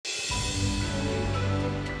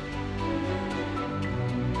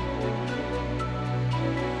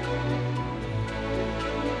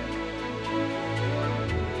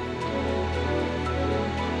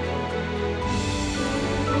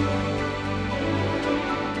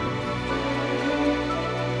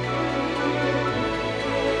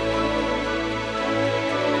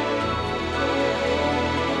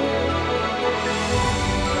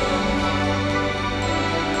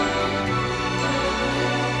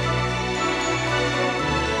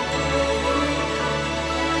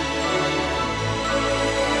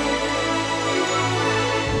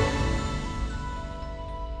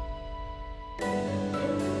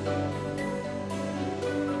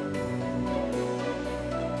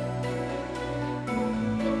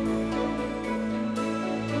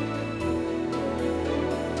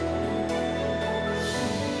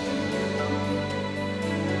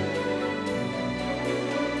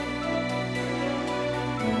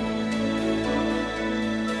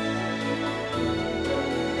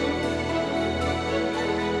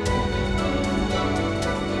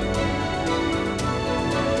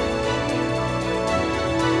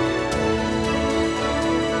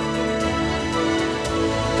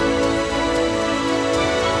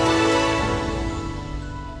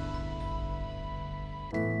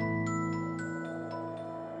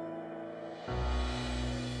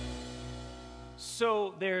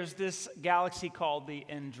there's this galaxy called the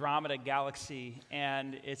Andromeda Galaxy,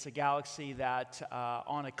 and it's a galaxy that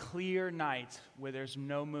on a clear night where there's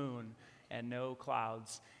no moon and no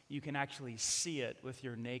clouds, you can actually see it with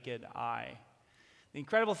your naked eye. The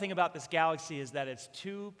incredible thing about this galaxy is that it's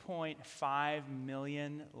 2.5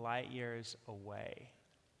 million light years away,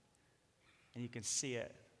 and you can see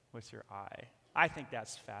it with your eye. I think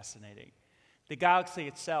that's fascinating. The galaxy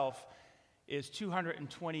itself is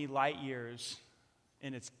 220 light years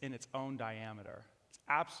in its own diameter. It's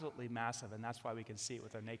absolutely massive, and that's why we can see it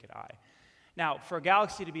with our naked eye. Now, for a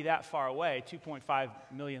galaxy to be that far away, 2.5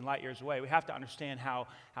 million light years away, we have to understand how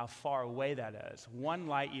far away that is. 1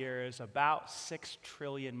 light year is about 6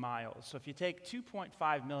 trillion miles. So if you take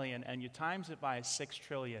 2.5 million and you times it by 6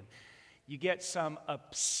 trillion, you get some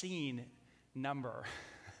obscene number.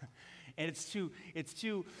 And it's too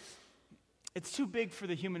big for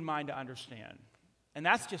the human mind to understand. And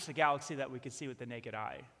that's just a galaxy that we can see with the naked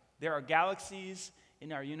eye. There are galaxies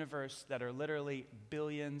in our universe that are literally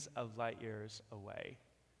billions of light years away.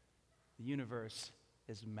 The universe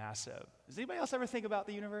is massive. Does anybody else ever think about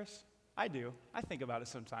the universe? I do. I think about it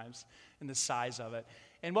sometimes and the size of it.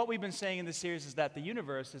 And what we've been saying in this series is that the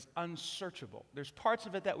universe is unsearchable. There's parts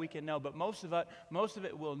of it that we can know, but most of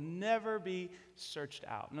it will never be searched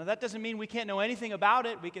out. Now, that doesn't mean we can't know anything about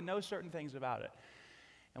it. We can know certain things about it.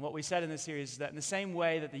 And what we said in this series is that in the same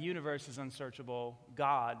way that the universe is unsearchable,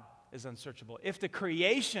 God is unsearchable. If the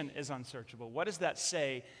creation is unsearchable, what does that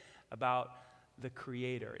say about the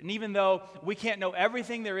Creator? And even though we can't know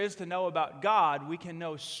everything there is to know about God, we can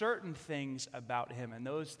know certain things about Him, and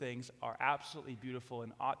those things are absolutely beautiful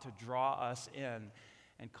and ought to draw us in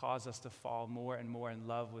and cause us to fall more and more in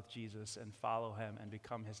love with Jesus and follow Him and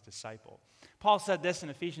become His disciple. Paul said this in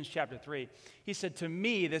Ephesians chapter 3. He said, "To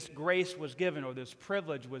me this grace was given, or this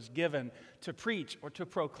privilege was given, to preach or to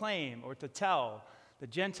proclaim or to tell the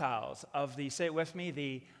Gentiles of the," say it with me,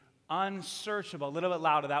 "the unsearchable," a little bit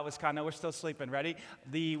louder, that was kind of, we're still sleeping, ready?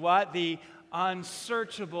 The what? The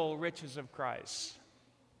unsearchable riches of Christ.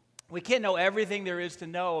 We can't know everything there is to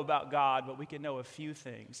know about God, but we can know a few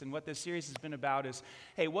things. And what this series has been about is,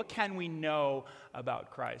 hey, what can we know about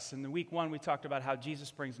Christ? And in week 1, we talked about how Jesus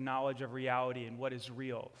brings knowledge of reality and what is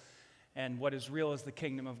real. And what is real is the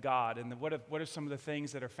kingdom of God. And what are some of the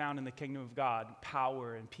things that are found in the kingdom of God?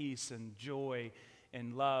 Power and peace and joy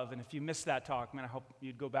and love. And if you missed that talk, man, I hope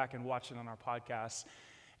you'd go back and watch it on our podcast.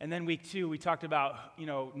 And then week 2, we talked about,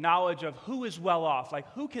 knowledge of who is well off, like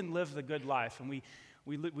who can live the good life. And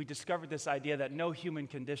we discovered this idea that no human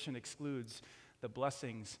condition excludes the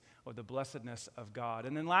blessings or the blessedness of God.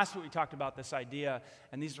 And then last week we talked about this idea,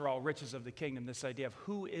 and these are all riches of the kingdom, this idea of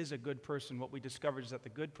who is a good person. What we discovered is that the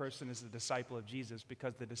good person is the disciple of Jesus,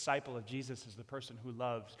 because the disciple of Jesus is the person who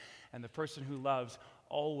loves, and the person who loves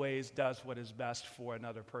always does what is best for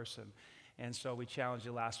another person. And so we challenged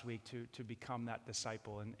you last week to become that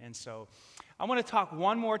disciple. And so I want to talk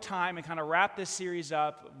one more time and kind of wrap this series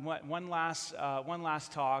up, one last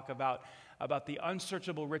talk about the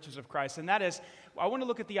unsearchable riches of Christ. And that is, I want to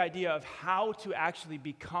look at the idea of how to actually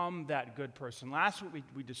become that good person. Last week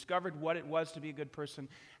we discovered what it was to be a good person.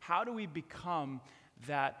 How do we become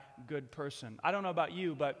that good person? I don't know about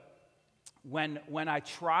you, but when I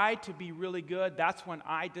try to be really good, that's when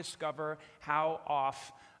I discover how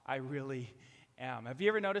off I really am. Have you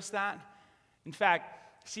ever noticed that? In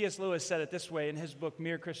fact, C.S. Lewis said it this way in his book,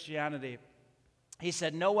 Mere Christianity. He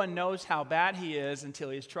said, "No one knows how bad he is until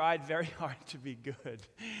he's tried very hard to be good."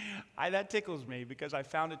 That tickles me because I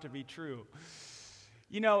found it to be true.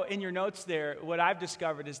 In your notes there, what I've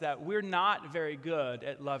discovered is that we're not very good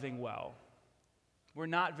at loving well. We're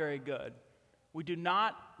not very good. We do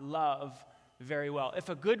not love very well. If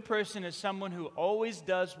a good person is someone who always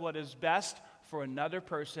does what is best for another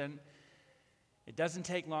person, it doesn't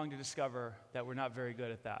take long to discover that we're not very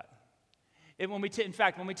good at that. When we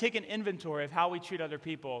take an inventory of how we treat other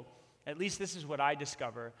people, at least this is what I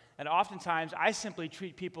discover, and oftentimes I simply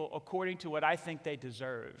treat people according to what I think they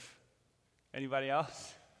deserve. Anybody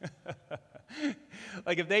else?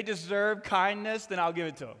 Like if they deserve kindness, then I'll give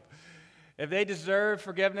it to them. If they deserve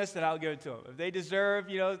forgiveness, then I'll give it to them. If they deserve,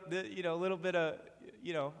 a little bit of,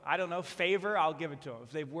 I don't know, favor, I'll give it to them.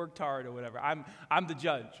 If they've worked hard or whatever. I'm the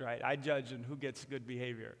judge, right? I judge in who gets good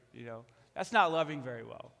behavior, That's not loving very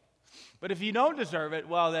well. But if you don't deserve it,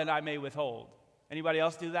 well, then I may withhold. Anybody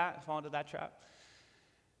else do that? Fall into that trap?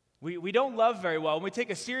 We don't love very well. When we take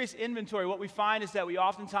a serious inventory, what we find is that we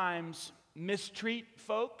oftentimes mistreat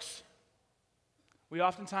folks. We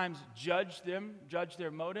oftentimes judge them, judge their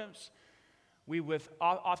motives.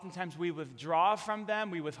 Oftentimes we withdraw from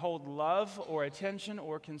them. We withhold love or attention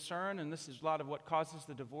or concern, and this is a lot of what causes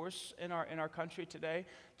the divorce in our country today.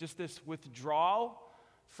 Just this withdrawal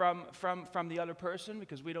from the other person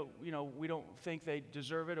because we don't think they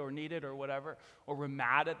deserve it or need it or whatever, or we're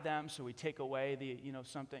mad at them, so we take away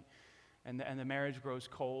something, and the marriage grows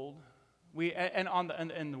cold.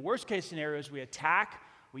 In the worst case scenarios, we attack.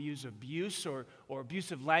 We use abuse or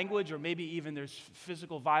abusive language, or maybe even there's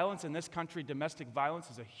physical violence. In this country, domestic violence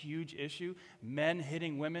is a huge issue. Men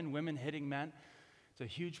hitting women, women hitting men. It's a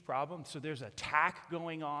huge problem. So there's attack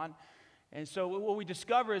going on. And so what we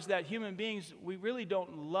discover is that human beings, we really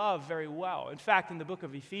don't love very well. In fact, in the book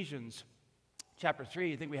of Ephesians, chapter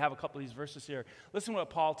 3, I think we have a couple of these verses here. Listen to what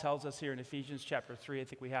Paul tells us here in Ephesians chapter 3. I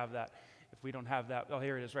think we have that. If we don't have that, oh,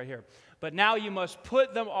 here it is right here. But now you must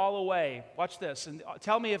put them all away. Watch this. And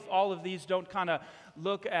tell me if all of these don't kind of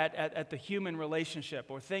look at the human relationship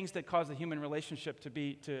or things that cause the human relationship to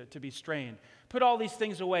be strained. Put all these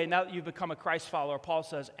things away now that you've become a Christ follower. Paul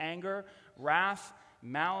says, anger, wrath,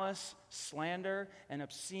 malice, slander, and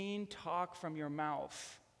obscene talk from your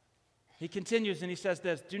mouth. He continues and he says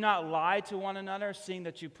this, do not lie to one another, seeing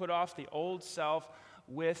that you put off the old self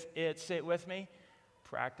with its, say it with me,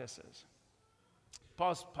 practices.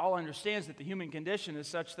 Paul understands that the human condition is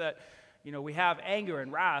such that, we have anger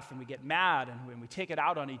and wrath, and we get mad, and we take it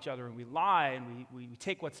out on each other, and we lie, and we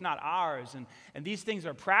take what's not ours. And these things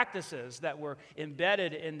are practices that were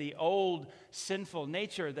embedded in the old sinful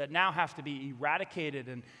nature that now have to be eradicated,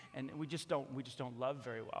 and we just don't love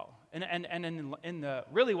very well.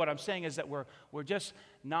 Really what I'm saying is that we're just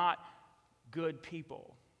not good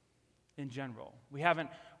people in general. We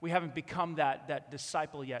haven't become that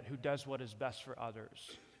disciple yet who does what is best for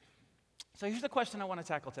others. So here's the question I want to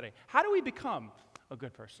tackle today. How do we become a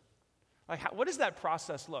good person? What does that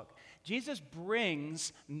process look? Jesus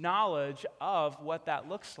brings knowledge of what that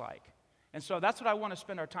looks like. And so that's what I want to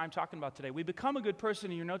spend our time talking about today. We become a good person,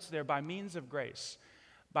 in your notes there, by means of grace.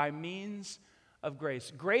 By means of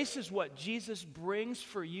grace. Grace is what Jesus brings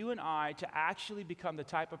for you and I to actually become the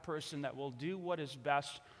type of person that will do what is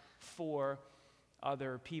best for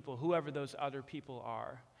other people, whoever those other people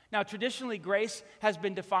are. Now, traditionally, grace has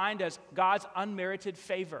been defined as God's unmerited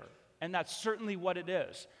favor, and that's certainly what it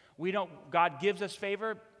is. God gives us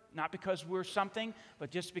favor not because we're something,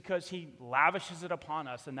 but just because He lavishes it upon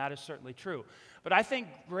us, and that is certainly true. But I think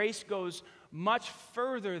grace goes much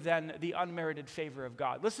further than the unmerited favor of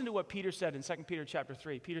God. Listen to what Peter said in 2 Peter chapter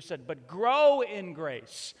 3. Peter said, "But grow in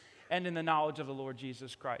grace and in the knowledge of the Lord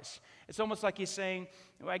Jesus Christ." It's almost like he's saying,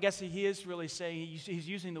 I guess he is really saying, he's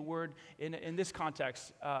using the word in this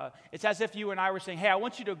context. It's as if you and I were saying, hey, I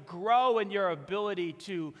want you to grow in your ability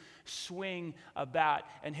to swing a bat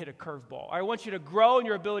and hit a curveball. I want you to grow in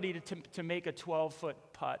your ability to make a 12-foot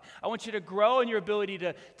putt. I want you to grow in your ability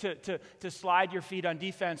to slide your feet on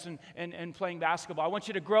defense and playing basketball. I want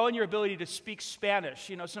you to grow in your ability to speak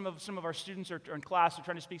Spanish. Some of our students are in class are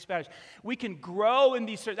trying to speak Spanish. We can grow in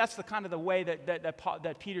these. That's the kind of the way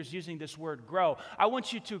that Peter's using this word, grow. I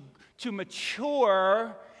want you to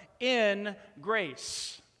mature in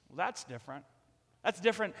grace. Well, that's different. That's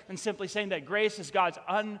different than simply saying that grace is God's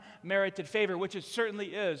unmerited favor, which it certainly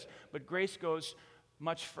is, but grace goes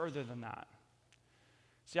much further than that.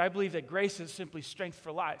 See, I believe that grace is simply strength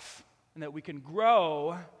for life, and that we can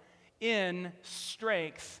grow in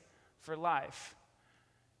strength for life.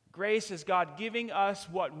 Grace is God giving us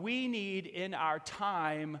what we need in our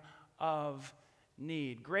time of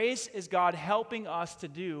need. Grace is God helping us to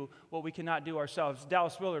do what we cannot do ourselves.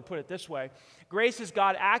 Dallas Willard put it this way: grace is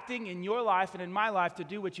God acting in your life and in my life to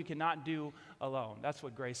do what you cannot do alone. That's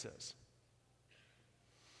what grace is.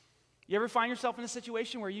 You ever find yourself in a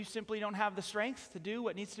situation where you simply don't have the strength to do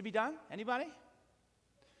what needs to be done? Anybody?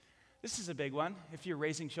 This is a big one if you're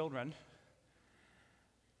raising children.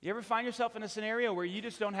 You ever find yourself in a scenario where you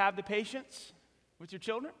just don't have the patience with your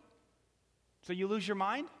children? So you lose your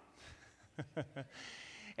mind?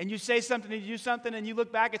 And you say something and you do something and you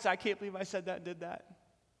look back and say, I can't believe I said that and did that.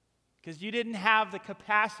 Because you didn't have the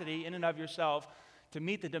capacity in and of yourself to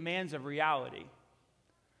meet the demands of reality,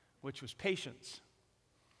 which was patience.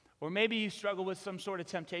 Or maybe you struggle with some sort of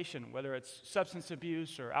temptation, whether it's substance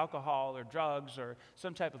abuse or alcohol or drugs or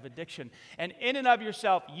some type of addiction. And in and of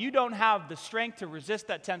yourself, you don't have the strength to resist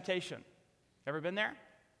that temptation. Ever been there?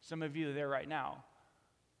 Some of you are there right now.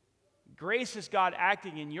 Grace is God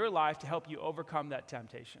acting in your life to help you overcome that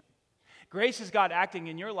temptation. Grace is God acting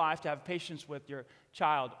in your life to have patience with your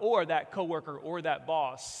child or that coworker or that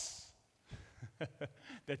boss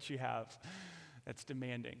that you have that's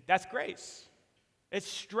demanding. That's grace. It's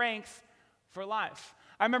strength for life.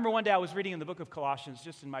 I remember one day I was reading in the book of Colossians,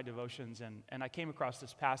 just in my devotions, and I came across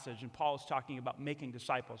this passage, and Paul is talking about making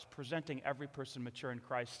disciples, presenting every person mature in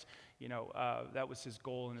Christ. That was his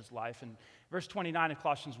goal in his life. And verse 29 of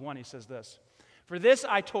Colossians 1, he says this, "For this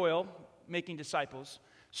I toil, making disciples,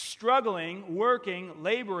 struggling, working,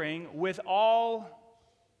 laboring with all,"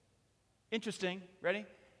 interesting, ready?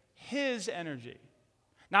 "His energy."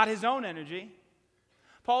 Not his own energy.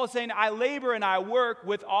 Paul is saying, I labor and I work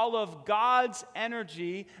with all of God's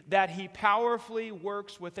energy that he powerfully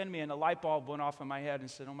works within me. And a light bulb went off in my head and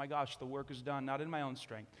said, oh my gosh, the work is done, not in my own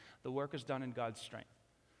strength. The work is done in God's strength.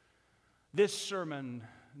 This sermon,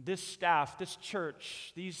 this staff, this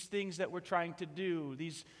church, these things that we're trying to do,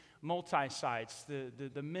 these multi-sites,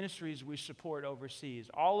 the ministries we support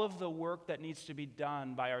overseas, all of the work that needs to be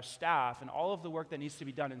done by our staff and all of the work that needs to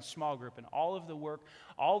be done in small group and all of the work,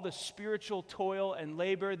 all the spiritual toil and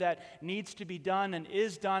labor that needs to be done and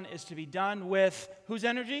is to be done with whose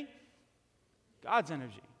energy? God's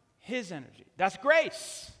energy, his energy. That's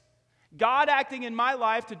grace. God acting in my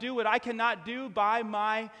life to do what I cannot do by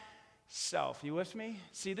myself. You with me?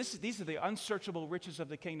 See, these are the unsearchable riches of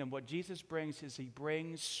the kingdom. What Jesus brings is he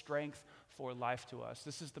brings strength for life to us.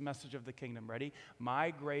 This is the message of the kingdom. Ready?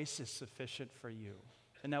 My grace is sufficient for you.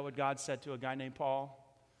 Isn't that what God said to a guy named Paul?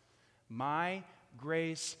 My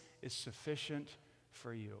grace is sufficient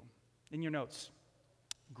for you. In your notes,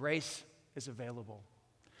 grace is available.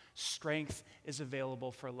 Strength is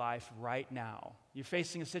available for life right now. You're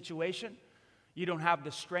facing a situation. You don't have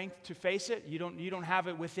the strength to face it. You don't have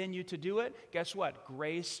it within you to do it. Guess what?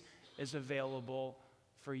 Grace is available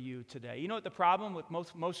for you today. You know what the problem with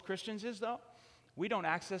most Christians is, though? We don't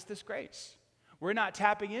access this grace. We're not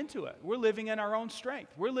tapping into it. We're living in our own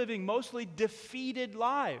strength. We're living mostly defeated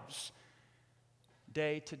lives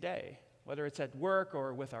day to day, whether it's at work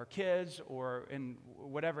or with our kids or in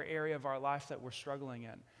whatever area of our life that we're struggling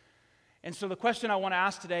in. And so the question I want to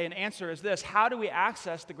ask today and answer is this: how do we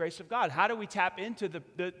access the grace of God? How do we tap into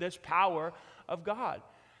this power of God?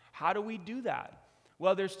 How do we do that?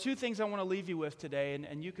 Well, there's two things I want to leave you with today,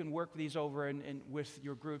 and you can work these over with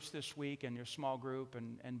your groups this week and your small group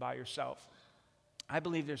and by yourself. I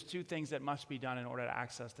believe there's two things that must be done in order to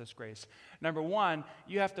access this grace. Number one,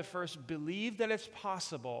 you have to first believe that it's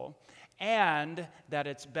possible and that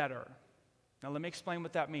it's better. Now, let me explain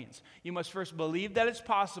what that means. You must first believe that it's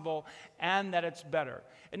possible and that it's better.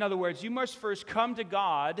 In other words, you must first come to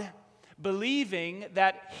God believing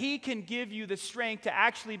that he can give you the strength to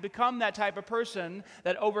actually become that type of person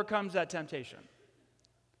that overcomes that temptation.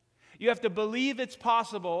 You have to believe it's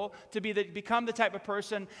possible to become the type of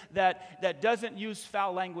person that doesn't use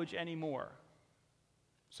foul language anymore.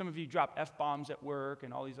 Some of you drop F-bombs at work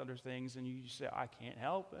and all these other things, and you say, I can't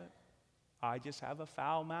help it. I just have a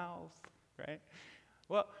foul mouth. Right?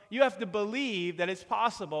 Well, you have to believe that it's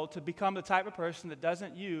possible to become the type of person that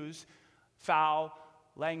doesn't use foul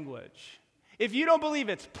language. If you don't believe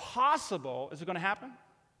it's possible, is it going to happen?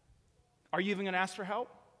 Are you even going to ask for help?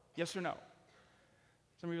 Yes or no?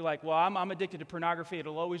 Some of you are like, well, I'm addicted to pornography.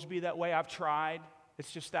 It'll always be that way. I've tried.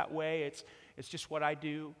 It's just that way. It's just what I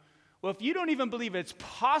do. Well, if you don't even believe it's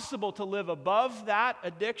possible to live above that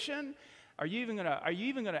addiction, Are you even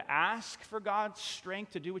going to ask for God's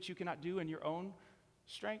strength to do what you cannot do in your own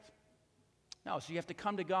strength? No, so you have to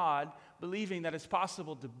come to God believing that it's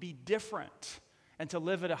possible to be different and to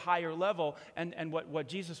live at a higher level and what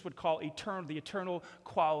Jesus would call the eternal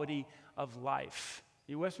quality of life.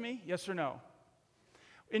 You with me? Yes or no?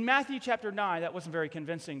 In Matthew chapter 9, that wasn't very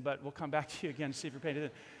convincing, but we'll come back to you again and see if you're paying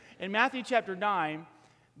attention. In Matthew chapter 9,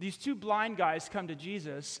 these two blind guys come to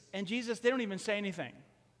Jesus, and Jesus, they don't even say anything.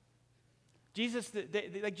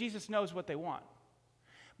 Jesus knows what they want.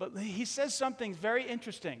 But he says something very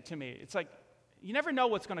interesting to me. It's like, you never know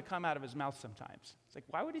what's going to come out of his mouth sometimes. It's like,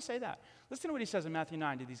 why would he say that? Listen to what he says in Matthew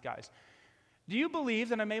 9 to these guys. Do you believe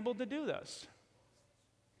that I'm able to do this?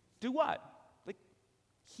 Do what? Like,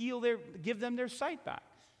 give them their sight back.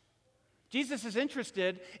 Jesus is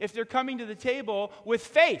interested if they're coming to the table with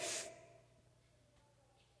faith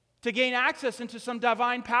to gain access into some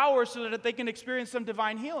divine power so that they can experience some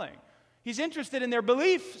divine healing. He's interested in their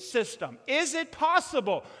belief system. Is it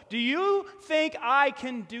possible? Do you think I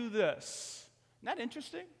can do this? Isn't that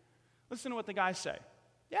interesting? Listen to what the guys say.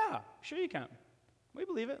 Yeah, sure you can. We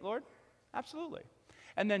believe it, Lord. Absolutely.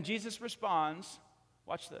 And then Jesus responds,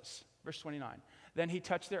 watch this, verse 29. Then he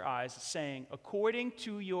touched their eyes, saying, according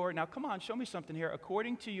to your, now come on, show me something here.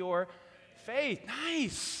 According to your faith.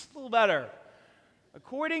 Nice, a little better.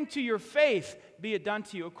 According to your faith, be it done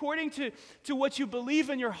to you. According to what you believe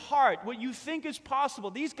in your heart, what you think is possible.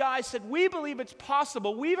 These guys said, we believe it's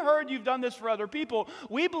possible. We've heard you've done this for other people.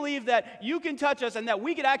 We believe that you can touch us and that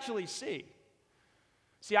we could actually see.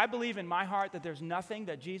 See, I believe in my heart that there's nothing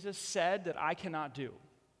that Jesus said that I cannot do.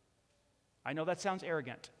 I know that sounds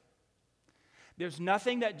arrogant. There's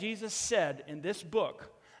nothing that Jesus said in this book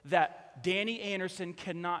that Danny Anderson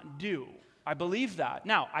cannot do. I believe that.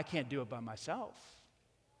 Now, I can't do it by myself.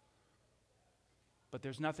 But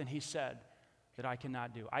there's nothing he said that I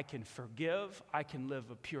cannot do. I can forgive. I can live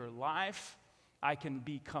a pure life. I can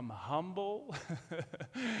become humble.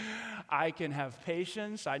 I can have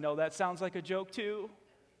patience. I know that sounds like a joke too.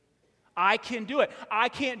 I can do it. I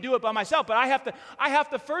can't do it by myself, but I have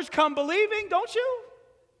to first come believing, don't you?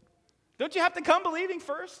 Don't you have to come believing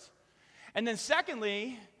first? And then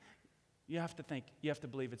secondly, you have to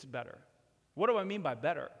believe it's better. What do I mean by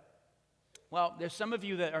better? Well, there's some of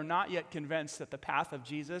you that are not yet convinced that the path of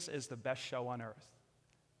Jesus is the best show on earth.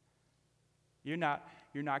 You're not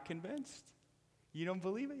convinced. You don't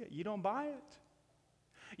believe it yet. You don't buy it.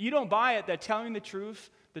 You don't buy it that telling the truth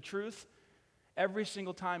every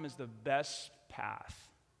single time is the best path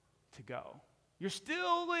to go. You're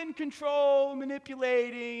still in control,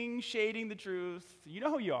 manipulating, shading the truth. You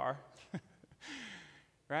know who you are,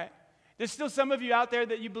 right? There's still some of you out there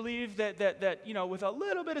that you believe that with a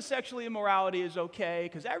little bit of sexual immorality is okay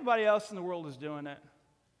because everybody else in the world is doing it.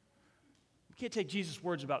 You can't take Jesus'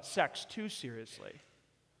 words about sex too seriously.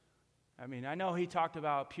 I mean, I know he talked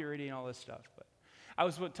about purity and all this stuff, but I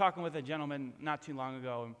was talking with a gentleman not too long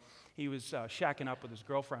ago, and he was shacking up with his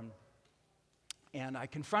girlfriend, and I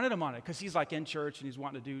confronted him on it because he's like in church and he's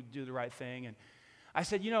wanting to do the right thing, and I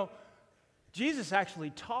said, Jesus actually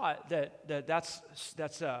taught that's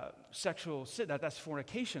sexual sin, that's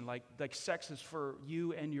fornication, like sex is for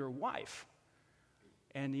you and your wife.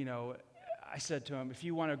 And I said to him, if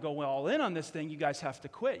you want to go all in on this thing, you guys have to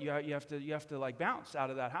quit. You have to like bounce out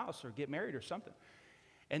of that house or get married or something.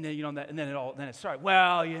 And then then it started.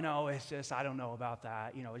 Well, it's just I don't know about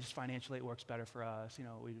that. Just financially it works better for us.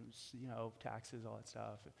 We taxes, all that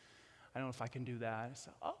stuff. I don't know if I can do that.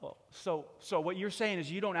 So what you're saying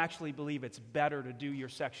is you don't actually believe it's better to do your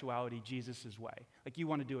sexuality Jesus' way. Like you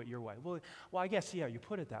want to do it your way. Well, I guess, yeah, you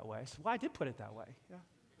put it that way. I said, well, I did put it that way.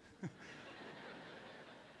 Yeah.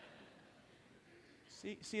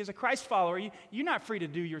 See, as a Christ follower, you're not free to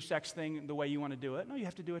do your sex thing the way you want to do it. No, you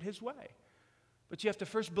have to do it his way. But you have to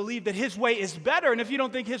first believe that his way is better. And if you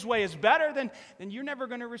don't think his way is better, then you're never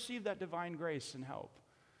going to receive that divine grace and help.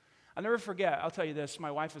 I'll never forget, I'll tell you this,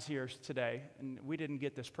 my wife was here today, and we didn't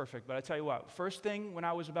get this perfect, but I tell you what, first thing when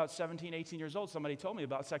I was about 17, 18 years old, somebody told me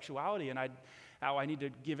about sexuality and how I need to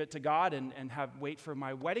give it to God and wait for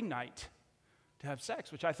my wedding night to have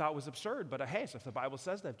sex, which I thought was absurd, but hey, so if the Bible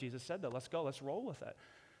says that, if Jesus said that, let's go, let's roll with it.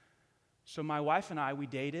 So my wife and I, we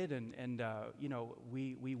dated, and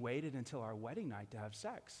we waited until our wedding night to have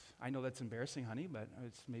sex. I know that's embarrassing, honey, but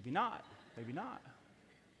it's maybe not.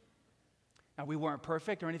 Now, we weren't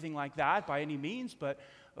perfect or anything like that by any means, but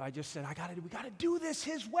I just said, we got to do this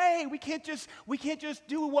his way. We can't just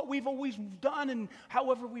do what we've always done and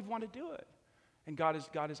however we want to do it. And God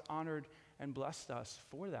has honored and blessed us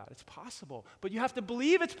for that. It's possible. But you have to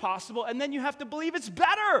believe it's possible, and then you have to believe it's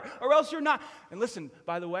better, or else you're not. And listen,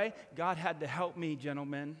 by the way, God had to help me,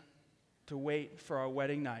 gentlemen, to wait for our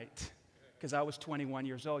wedding night because I was 21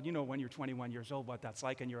 years old. You know when you're 21 years old what that's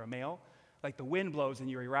like and you're a male? Like the wind blows and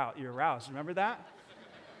you're aroused. Remember that?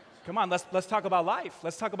 Come on, let's talk about life.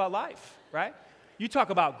 Let's talk about life, right? You talk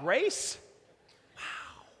about grace.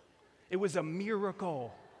 Wow. It was a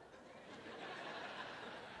miracle.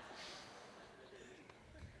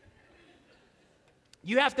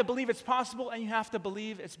 You have to believe it's possible and you have to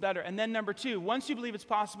believe it's better. And then number two, once you believe it's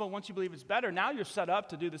possible, once you believe it's better, now you're set up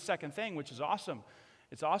to do the second thing, which is awesome.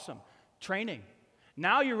 It's awesome. Training.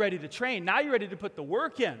 Now you're ready to train. Now you're ready to put the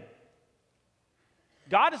work in.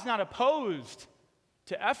 God is not opposed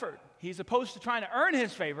to effort. He's opposed to trying to earn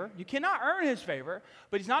his favor. You cannot earn his favor,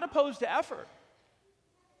 but he's not opposed to effort.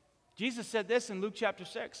 Jesus said this in Luke chapter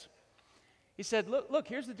 6. He said, look,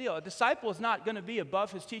 here's the deal. A disciple is not going to be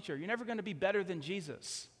above his teacher. You're never going to be better than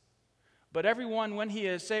Jesus. But everyone, when he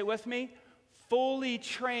is, say it with me, fully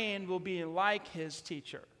trained will be like his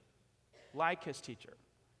teacher. Like his teacher.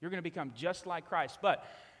 You're going to become just like Christ. But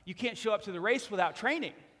you can't show up to the race without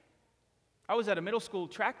training. I was at a middle school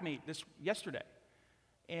track meet yesterday,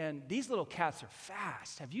 and these little cats are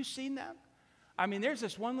fast. Have you seen them? I mean, there's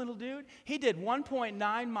this one little dude. He did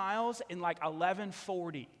 1.9 miles in like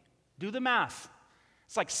 11:40. Do the math.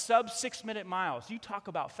 It's like sub 6-minute miles. You talk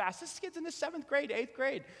about fast. This kid's in the 7th grade, 8th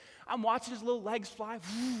grade. I'm watching his little legs fly.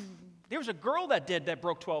 There was a girl that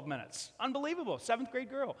broke 12 minutes. Unbelievable. 7th grade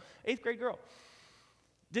girl, 8th grade girl.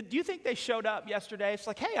 Do you think they showed up yesterday? It's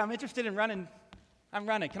like, hey, I'm interested in running. I'm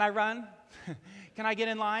running. Can I run? Can I get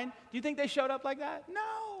in line? Do you think they showed up like that?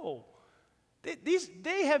 No.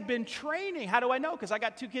 They have been training. How do I know? Because I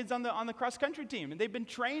got 2 kids on the cross-country team, and they've been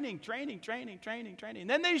training. And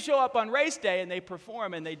then they show up on race day, and they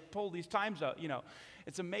perform, and they pull these times out.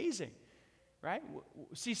 It's amazing, right?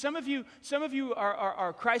 See, some of you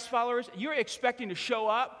are Christ followers. You're expecting to show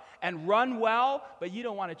up and run well, but you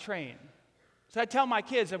don't want to train. So I tell my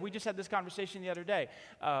kids, and we just had this conversation the other day,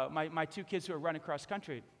 my 2 kids who are running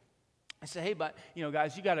cross-country, I said, hey, but,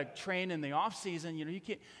 guys, you got to train in the off season. You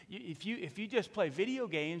can't, if you just play video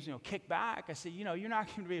games, kick back. I said, you're not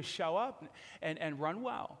going to be able to show up and run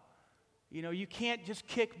well. You can't just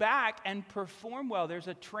kick back and perform well. There's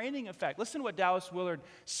a training effect. Listen to what Dallas Willard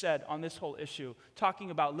said on this whole issue,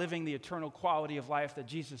 talking about living the eternal quality of life that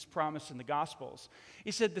Jesus promised in the Gospels.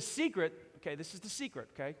 He said, the secret, okay, this is the secret,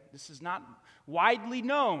 okay? This is not widely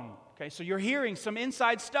known, okay? So you're hearing some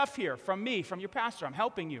inside stuff here from me, from your pastor. I'm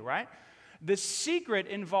helping you, right? The secret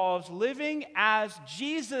involves living as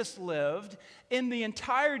Jesus lived in the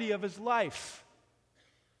entirety of his life,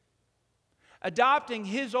 adopting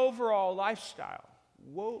his overall lifestyle.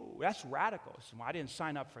 Whoa, that's radical. So I didn't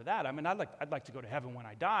sign up for that. I mean, I'd like to go to heaven when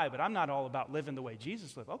I die, but I'm not all about living the way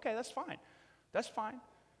Jesus lived. Okay, that's fine. That's fine.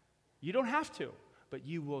 You don't have to, but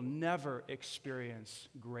you will never experience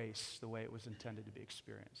grace the way it was intended to be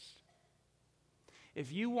experienced.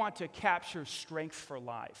 If you want to capture strength for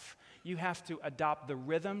life, you have to adopt the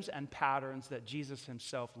rhythms and patterns that Jesus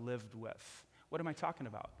himself lived with. What am I talking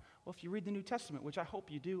about? Well, if you read the New Testament, which I hope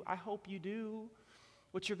you do,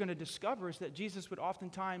 what you're going to discover is that Jesus would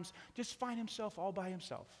oftentimes just find himself all by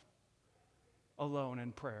himself, alone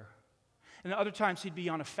in prayer. And other times he'd be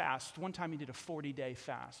on a fast. One time he did a 40-day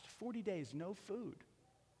fast. 40 days, no food.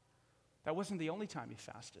 That wasn't the only time he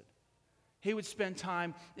fasted. He would spend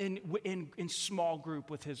time in small group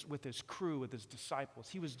with his crew, with his disciples.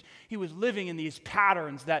 He was living in these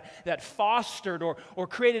patterns that fostered or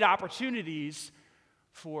created opportunities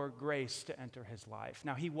for grace to enter his life.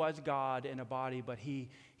 Now, he was God in a body, but he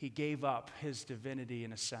gave up his divinity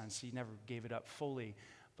in a sense. He never gave it up fully,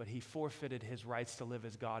 but he forfeited his rights to live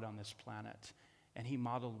as God on this planet. And he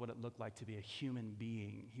modeled what it looked like to be a human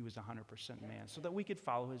being. He was 100% man, so that we could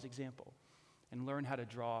follow his example and learn how to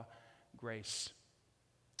draw grace.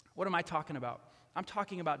 What am I talking about? I'm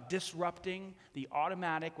talking about disrupting the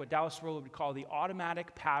automatic, what Dallas Willard would call the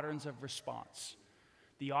automatic patterns of response.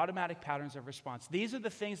 The automatic patterns of response. These are the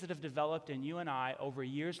things that have developed in you and I over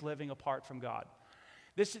years living apart from God.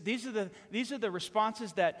 These are the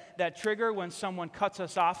responses that trigger when someone cuts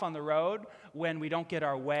us off on the road, when we don't get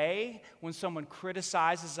our way, when someone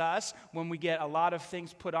criticizes us, when we get a lot of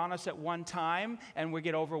things put on us at one time and we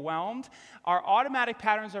get overwhelmed. Our automatic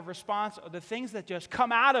patterns of response are the things that just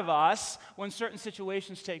come out of us when certain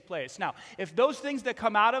situations take place. Now, if those things that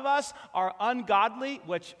come out of us are ungodly,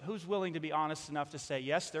 which who's willing to be honest enough to say,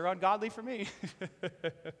 yes, they're ungodly for me?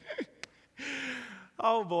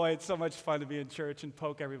 Oh boy, it's so much fun to be in church and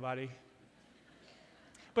poke everybody.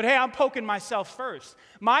 But hey, I'm poking myself first.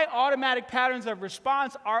 My automatic patterns of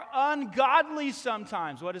response are ungodly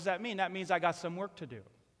sometimes. What does that mean? That means I got some work to do.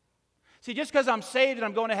 See, just because I'm saved and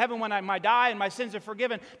I'm going to heaven when I die and my sins are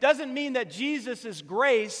forgiven doesn't mean that Jesus'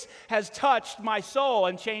 grace has touched my soul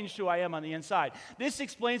and changed who I am on the inside. This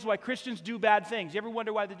explains why Christians do bad things. You ever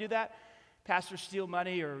wonder why they do that? Pastors steal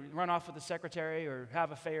money or run off with the secretary or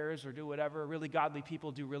have affairs or do whatever. Really godly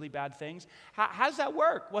people do really bad things. How does that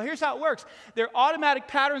work? Well, here's how it works. Their automatic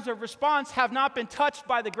patterns of response have not been touched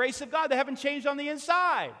by the grace of God. They haven't changed on the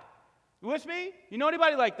inside. You with me? You know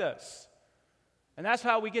anybody like this? And that's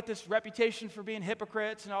how we get this reputation for being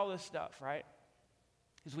hypocrites and all this stuff, right?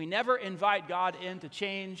 Because we never invite God in to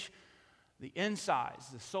change the insides,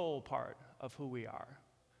 the soul part of who we are.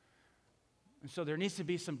 And so there needs to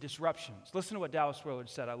be some disruptions. Listen to what Dallas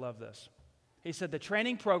Willard said. I love this. He said, the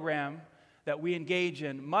training program that we engage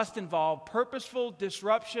in must involve purposeful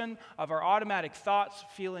disruption of our automatic thoughts,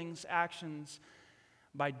 feelings, actions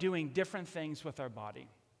by doing different things with our body.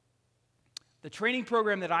 The training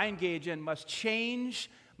program that I engage in must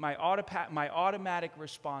change my automatic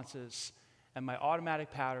responses and my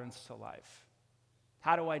automatic patterns to life.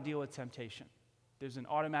 How do I deal with temptation? There's an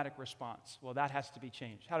automatic response. Well, that has to be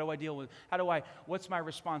changed. What's my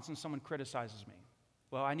response when someone criticizes me?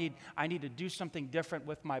 Well, I need to do something different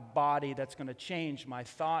with my body that's going to change my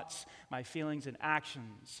thoughts, my feelings, and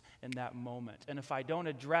actions in that moment. And if I don't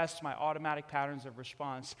address my automatic patterns of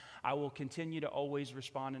response, I will continue to always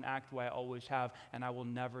respond and act the way I always have, and I will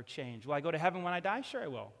never change. Will I go to heaven when I die? Sure I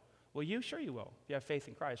will. Will you? Sure you will, if you have faith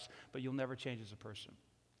in Christ. But you'll never change as a person.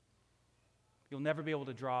 You'll never be able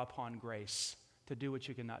to draw upon grace to do what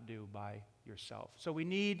you cannot do by yourself. So we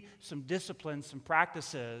need some disciplines, some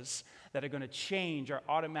practices that are going to change our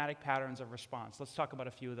automatic patterns of response. Let's talk about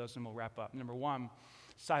a few of those and we'll wrap up. Number one,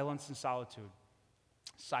 silence and solitude.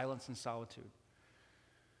 Silence and solitude.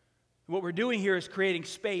 What we're doing here is creating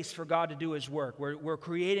space for God to do His work. We're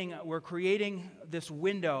creating this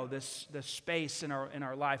window, this space in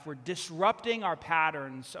our life. We're disrupting our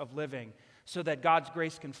patterns of living so that God's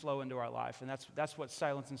grace can flow into our life. And that's what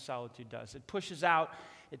silence and solitude does. It pushes out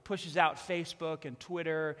Facebook and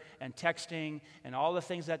Twitter and texting and all the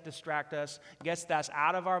things that distract us, gets that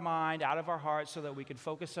out of our mind, out of our heart, so that we can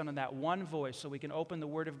focus on that one voice, so we can open the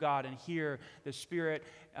Word of God and hear the Spirit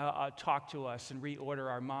talk to us and reorder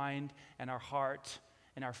our mind and our heart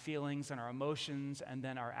and our feelings and our emotions and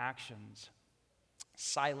then our actions.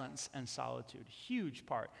 Silence and solitude, huge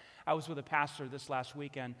part. I was with a pastor this last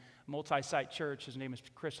weekend, multi-site church. His name is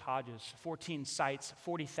Chris Hodges. 14 sites,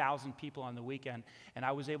 40,000 people on the weekend. And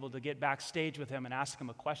I was able to get backstage with him and ask him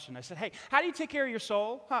a question. I said, hey, how do you take care of your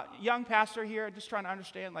soul? Young pastor here, just trying to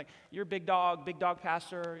understand, like, you're a big dog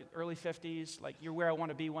pastor, early 50s, like, you're where I want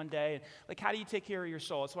to be one day. And, like, how do you take care of your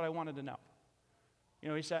soul? That's what I wanted to know. You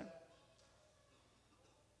know what he said?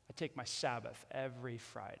 I take my Sabbath every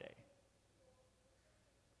Friday.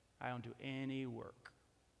 I don't do any work.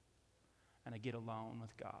 And I get alone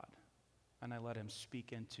with God. And I let Him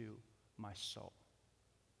speak into my soul.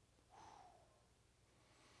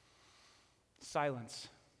 Silence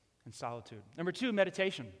and solitude. Number two,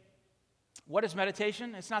 meditation. What is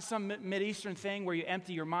meditation? It's not some Mideastern thing where you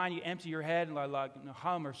empty your mind, you empty your head, and like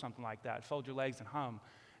hum or something like that. Fold your legs and hum.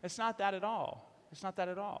 It's not that at all. It's not that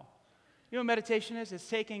at all. You know what meditation is? It's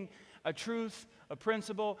taking a truth, a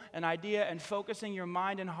principle, an idea, and focusing your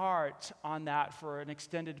mind and heart on that for an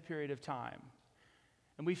extended period of time.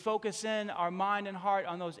 And we focus in our mind and heart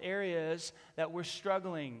on those areas that we're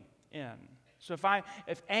struggling in. So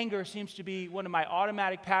if anger seems to be one of my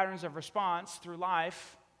automatic patterns of response through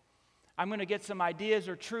life, I'm going to get some ideas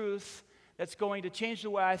or truth that's going to change the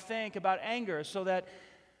way I think about anger so that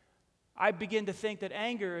I begin to think that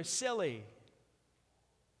anger is silly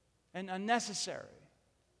and unnecessary.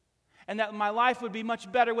 And that my life would be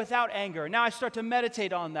much better without anger. Now I start to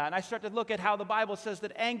meditate on that. And I start to look at how the Bible says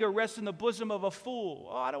that anger rests in the bosom of a fool.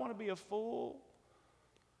 Oh, I don't want to be a fool.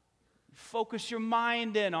 Focus your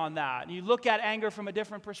mind in on that. And you look at anger from a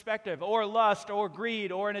different perspective, or lust, or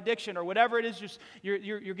greed, or an addiction, or whatever it is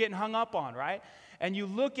you're getting hung up on, right? And you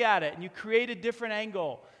look at it, and you create a different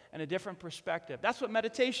angle and a different perspective. That's what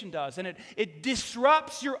meditation does. And it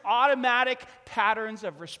disrupts your automatic patterns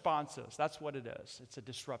of responses. That's what it is. It's a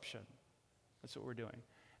disruption. That's what we're doing.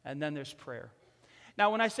 And then there's prayer.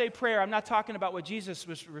 Now, when I say prayer, I'm not talking about what Jesus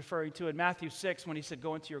was referring to in Matthew 6 when He said,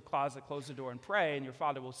 go into your closet, close the door, and pray, and your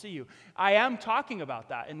Father will see you. I am talking about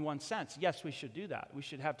that in one sense. Yes, we should do that. We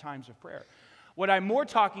should have times of prayer. What I'm more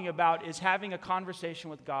talking about is having a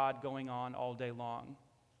conversation with God going on all day long.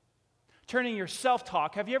 Turning your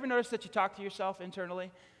self-talk. Have you ever noticed that you talk to yourself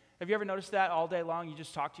internally? Have you ever noticed that all day long? You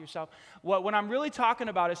just talk to yourself? What I'm really talking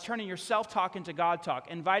about is turning your self-talk into God talk,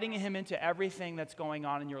 inviting Him into everything that's going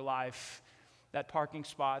on in your life, that parking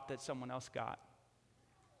spot that someone else got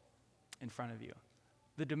in front of you,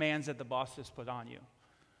 the demands that the boss has put on you.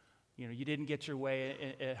 You know, you didn't get your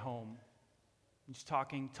way at home. Just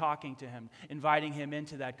talking to Him, inviting Him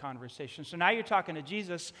into that conversation. So now you're talking to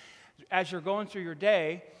Jesus as you're going through your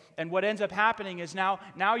day, and what ends up happening is now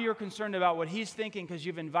you're concerned about what He's thinking because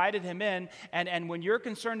you've invited Him in, and when you're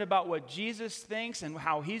concerned about what Jesus thinks and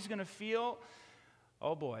how He's going to feel,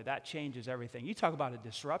 oh boy, that changes everything. You talk about a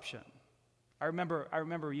disruption. I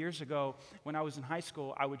remember years ago when I was in high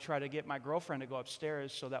school, I would try to get my girlfriend to go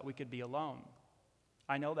upstairs so that we could be alone.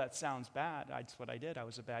 I know that sounds bad. That's what I did. I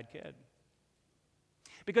was a bad kid.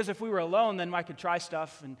 Because if we were alone, then I could try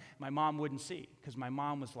stuff and my mom wouldn't see. Because my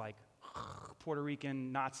mom was like Puerto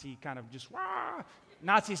Rican, Nazi, kind of just, wah.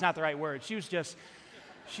 Nazi's not the right word. She was just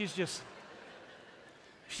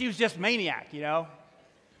maniac, you know.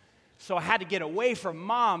 So I had to get away from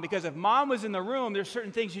mom because if mom was in the room, there's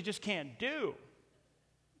certain things you just can't do.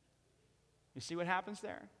 You see what happens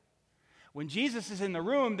there? When Jesus is in the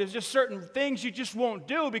room, there's just certain things you just won't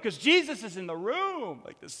do because Jesus is in the room,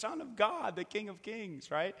 like the Son of God, the King of Kings,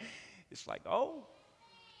 right? It's like, oh,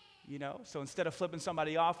 So instead of flipping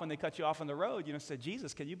somebody off when they cut you off on the road, say,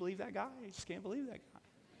 Jesus, can you believe that guy? I just can't believe that guy.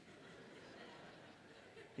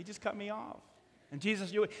 He just cut me off. And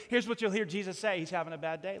here's what you'll hear Jesus say. He's having a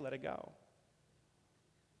bad day. Let it go.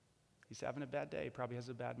 He's having a bad day. He probably has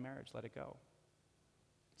a bad marriage. Let it go.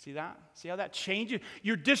 See that? See how that changes?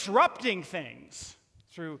 You're disrupting things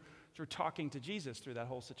through talking to Jesus through that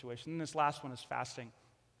whole situation. And this last one is fasting.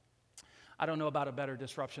 I don't know about a better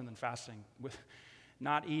disruption than fasting, with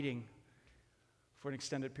not eating for an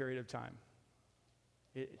extended period of time.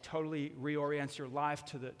 It totally reorients your life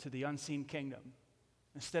to the unseen kingdom.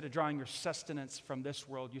 Instead of drawing your sustenance from this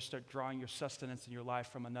world, you start drawing your sustenance in your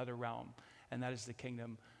life from another realm, and that is the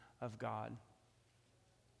kingdom of God.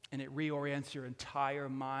 And it reorients your entire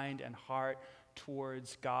mind and heart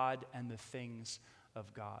towards God and the things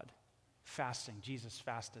of God. Fasting. Jesus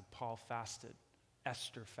fasted. Paul fasted.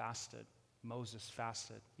 Esther fasted. Moses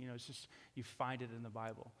fasted. It's just, you find it in the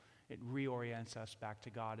Bible. It reorients us back to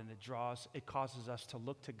God, and it causes us to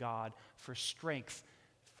look to God for strength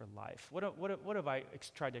for life. What have I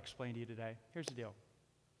tried to explain to you today? Here's the deal.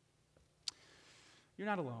 You're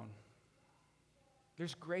not alone.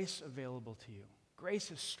 There's grace available to you. Grace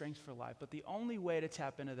is strength for life, but the only way to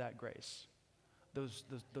tap into that grace,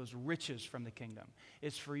 those riches from the kingdom,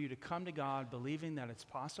 is for you to come to God believing that it's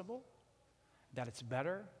possible, that it's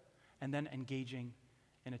better, and then engaging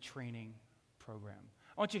in a training program.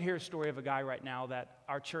 I want you to hear a story of a guy right now that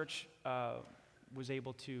our church was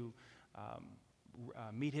able to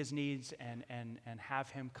meet his needs and have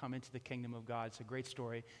him come into the kingdom of God. It's a great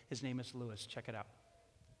story. His name is Lewis. Check it out.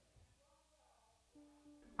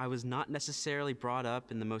 I was not necessarily brought up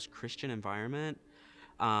in the most Christian environment.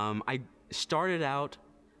 I started out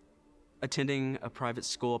attending a private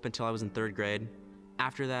school up until I was in 3rd grade.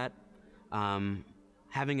 After that,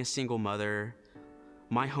 having a single mother,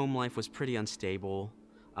 my home life was pretty unstable.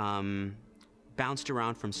 Bounced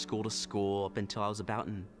around from school to school up until I was about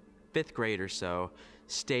in 5th grade or so.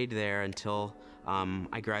 Stayed there until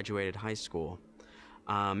I graduated high school.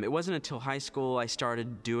 It wasn't until high school I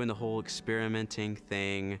started doing the whole experimenting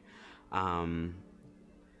thing.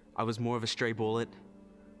 I was more of a stray bullet.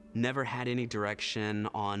 Never had any direction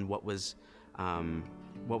on what was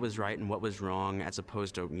right and what was wrong, as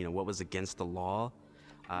opposed to what was against the law.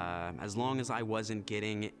 As long as I wasn't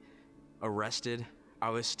getting arrested, I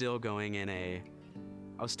was still going in a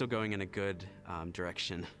good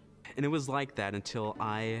direction. And it was like that until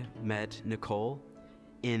I met Nicole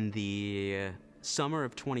in the summer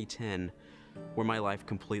of 2010, where my life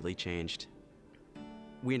completely changed.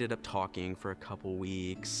 We ended up talking for a couple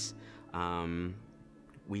weeks.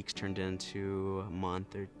 Weeks turned into a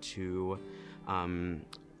month or two.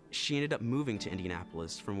 She ended up moving to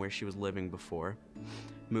Indianapolis from where she was living before.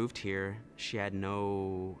 Moved here. She had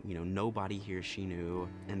nobody here she knew,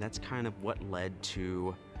 and that's kind of what led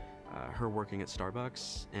to her working at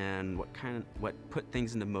Starbucks, and what put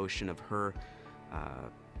things into motion of her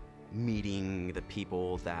meeting the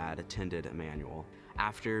people that attended Emmanuel.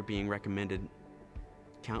 After being recommended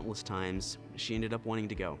countless times, she ended up wanting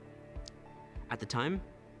to go. At the time,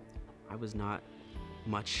 I was not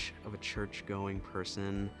much of a church-going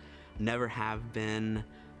person, never have been.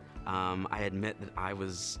 I admit that I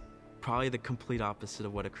was probably the complete opposite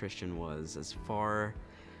of what a Christian was, as far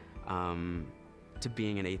to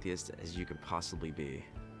being an atheist as you could possibly be.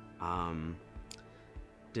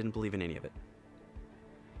 Didn't believe in any of it.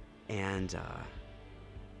 And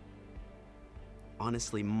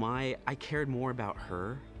honestly, I cared more about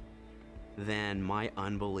her than my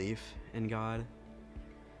unbelief in God.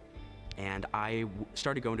 And I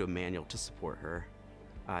started going to Emmanuel to support her,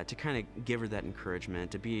 to kind of give her that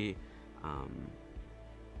encouragement, to be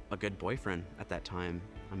a good boyfriend at that time.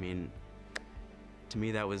 I mean, to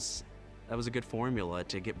me, that was a good formula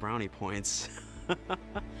to get brownie points.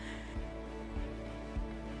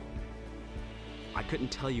 I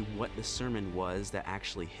couldn't tell you what the sermon was that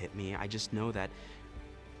actually hit me. I just know that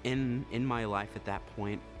in my life at that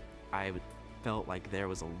point, I felt like there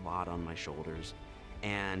was a lot on my shoulders.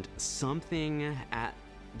 And something at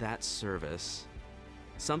that service,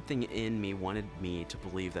 something in me wanted me to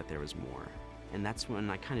believe that there was more. And that's when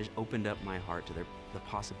I kind of opened up my heart to the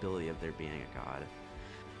possibility of there being a God.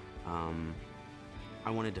 I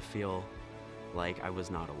wanted to feel like I was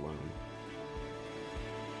not alone.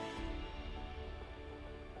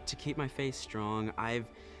 To keep my faith strong, I've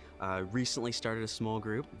recently started a small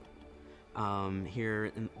group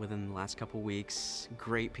within the last couple weeks.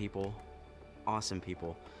 Great people, awesome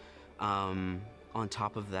people. On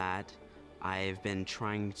top of that, I've been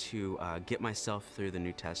trying to get myself through the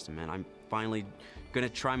New Testament. I'm finally going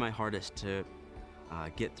to try my hardest to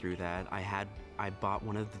get through that. I I bought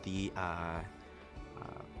one of the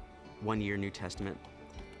one-year New Testament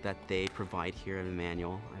that they provide here at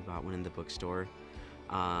Emmanuel. I bought one in the bookstore.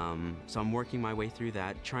 So I'm working my way through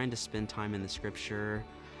that, trying to spend time in the scripture,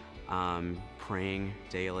 praying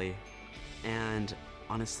daily. And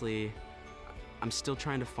honestly, I'm still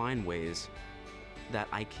trying to find ways that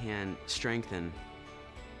I can strengthen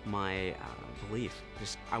my belief.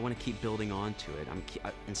 I want to keep building on to it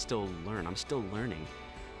and still learn. I'm still learning.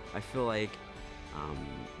 I feel like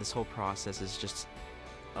this whole process is just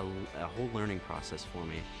a whole learning process for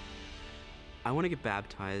me. I want to get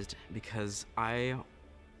baptized because I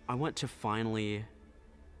want to finally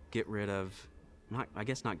get rid of, not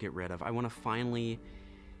get rid of, I want to finally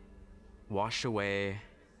wash away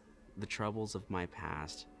the troubles of my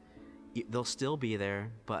past. They'll still be there,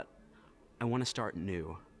 but I want to start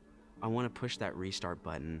new. I want to push that restart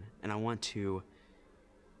button, and I want to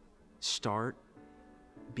start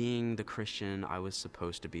being the Christian I was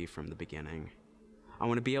supposed to be from the beginning. I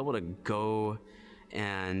want to be able to go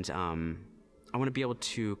and I want to be able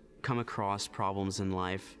to come across problems in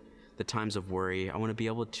life, the times of worry. I want to be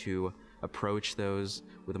able to approach those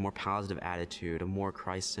with a more positive attitude, a more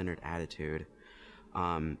Christ-centered attitude.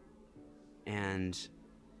 And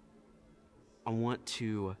I want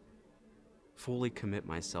to fully commit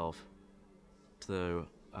myself to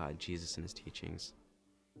Jesus and his teachings.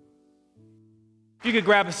 If you could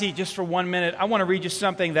grab a seat just for 1 minute, I want to read you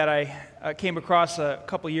something that I came across a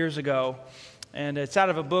couple years ago. And it's out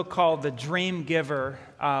of a book called The Dream Giver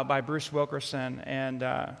by Bruce Wilkerson. And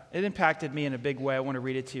it impacted me in a big way. I want to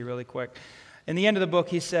read it to you really quick. In the end of the book,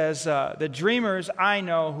 he says, the dreamers I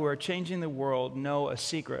know who are changing the world know a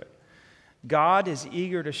secret. God is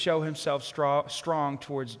eager to show himself strong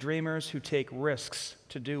towards dreamers who take risks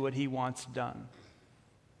to do what he wants done. And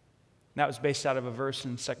that was based out of a verse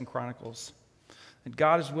in 2 Chronicles. And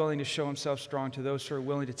God is willing to show himself strong to those who are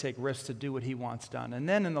willing to take risks to do what he wants done. And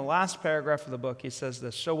then in the last paragraph of the book, he says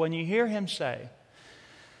this, so when you hear him say,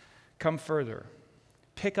 come further,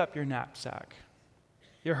 pick up your knapsack.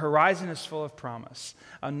 Your horizon is full of promise.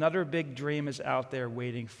 Another big dream is out there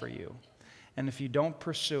waiting for you. And if you don't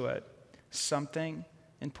pursue it, something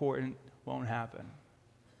important won't happen.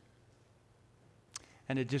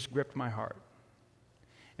 And it just gripped my heart.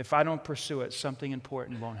 If I don't pursue it, something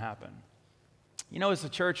important won't happen. You know, as a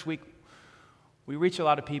church, we reach a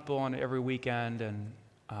lot of people on every weekend, and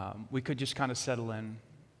we could just kind of settle in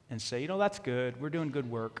and say, you know, that's good. We're doing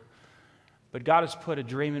good work. But God has put a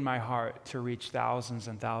dream in my heart to reach thousands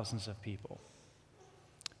and thousands of people.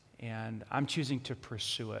 And I'm choosing to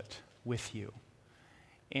pursue it with you.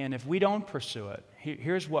 And if we don't pursue it,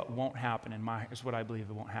 here's what won't happen here's what I believe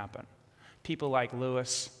it won't happen. People like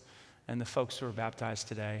Lewis and the folks who are baptized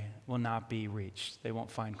today will not be reached. They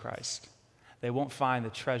won't find Christ. They won't find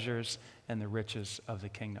the treasures and the riches of the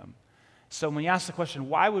kingdom. So when you ask the question,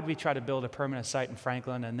 why would we try to build a permanent site in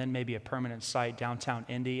Franklin and then maybe a permanent site downtown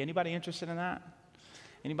Indy? Anybody interested in that?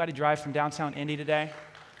 Anybody drive from downtown Indy today?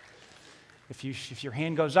 If your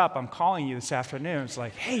hand goes up, I'm calling you this afternoon. It's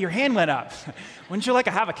like, hey, your hand went up. Wouldn't you like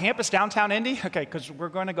to have a campus downtown Indy? Okay, because we're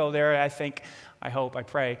going to go there, I think, I hope, I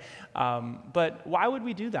pray. But why would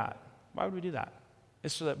we do that? Why would we do that?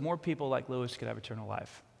 It's so that more people like Lewis could have eternal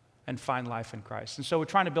life and find life in Christ. And so we're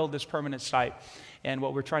trying to build this permanent site. And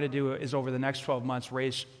what we're trying to do is over the next 12 months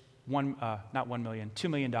raise $2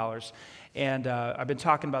 million. And I've been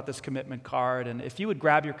talking about this commitment card. And if you would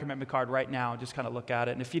grab your commitment card right now, just kind of look at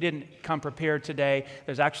it. And if you didn't come prepared today,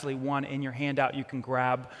 there's actually one in your handout you can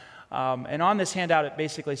grab. And on this handout, it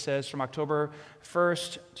basically says from October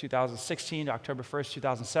 1st, 2016 to October 1st,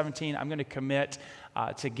 2017, I'm going to commit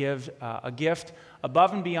to give a gift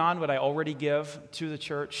above and beyond what I already give to the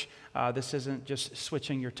church. This isn't just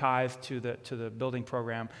switching your tithe to the building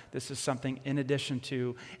program. This is something in addition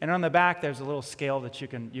to. And on the back, there's a little scale that you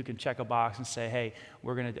can check a box and say, hey,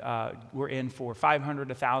 we're in for 500,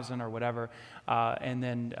 1,000, or whatever. And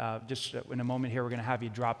then just in a moment here, we're going to have you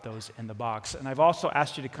drop those in the box. And I've also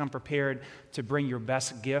asked you to come prepared to bring your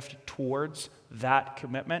best gift towards that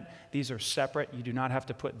commitment. These are separate. You do not have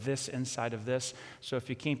to put this inside of this. So if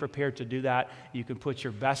you came prepared to do that, you can put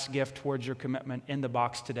your best gift towards your commitment in the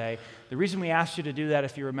box today. The reason we asked you to do that,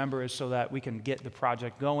 if you remember, is so that we can get the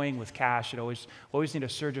project going with cash. We always need a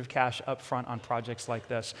surge of cash up front on projects like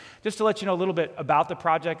this. Just to let you know a little bit about the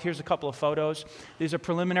project, here's a couple of photos. These are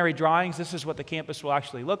preliminary drawings. This is what the campus will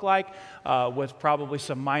actually look like with probably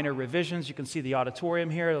some minor revisions. You can see the auditorium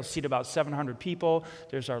here. It'll seat about 700 people.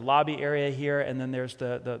 There's our lobby area here. there, and then there's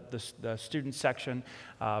the student section,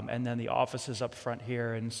 and then the offices up front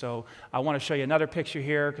here. And so I want to show you another picture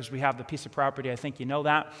here because we have the piece of property. I think you know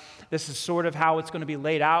that. This is sort of how it's going to be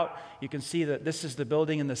laid out. You can see that this is the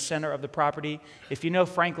building in the center of the property. If you know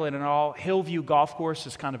Franklin at all, Hillview Golf Course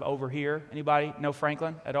is kind of over here. Anybody know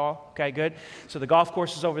Franklin at all? Okay, good. So the golf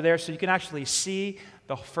course is over there, so you can actually see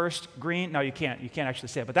the first green. No, you can't. You can't actually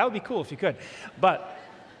see it, but that would be cool if you could. But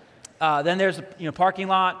then there's parking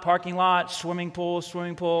lot, swimming pool,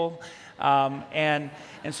 and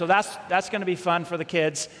so that's going to be fun for the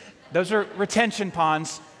kids. Those are retention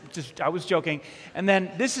ponds. I was joking. And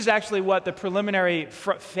then this is actually what the preliminary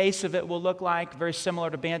face of it will look like, very similar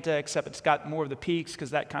to Banta, except it's got more of the peaks because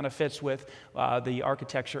that kind of fits with the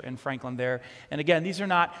architecture in Franklin there. And again, these are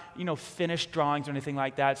not finished drawings or anything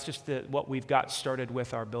like that. It's just what we've got started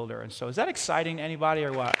with our builder. And so is that exciting to anybody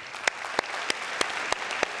or what?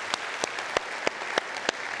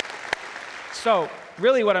 So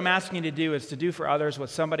really what I'm asking you to do is to do for others what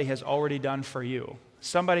somebody has already done for you.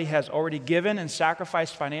 Somebody has already given and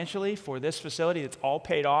sacrificed financially for this facility. It's all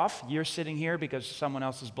paid off. You're sitting here because of someone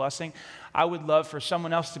else's blessing. I would love for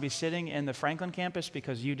someone else to be sitting in the Franklin campus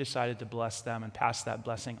because you decided to bless them and pass that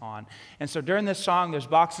blessing on. And so during this song, there's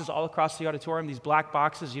boxes all across the auditorium, these black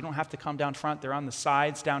boxes. You don't have to come down front. They're on the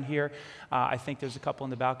sides down here. I think there's a couple in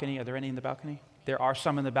the balcony. Are there any in the balcony? There are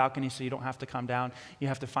some in the balcony, so you don't have to come down. You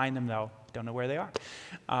have to find them, though. Don't know where they are.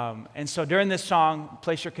 And so during this song,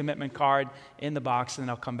 place your commitment card in the box, and then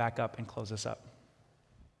I'll come back up and close us up.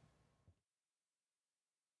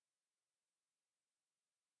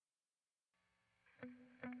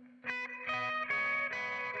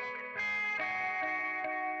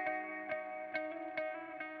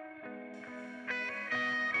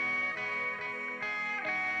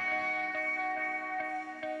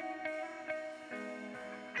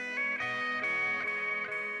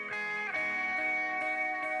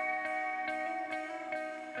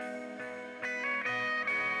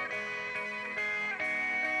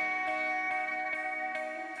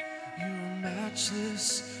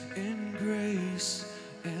 Matchless in grace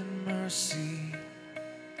and mercy.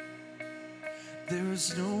 There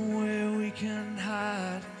is nowhere we can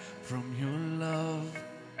hide from your love.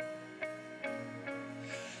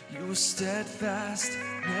 You are steadfast,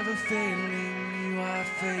 never failing. You are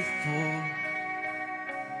faithful.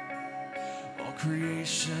 All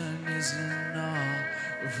creation is in awe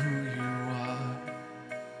of who you are.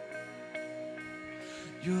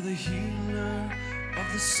 You're the healer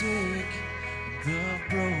of the sick, the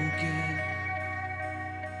broken.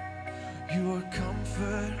 You are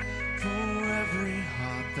comfort for every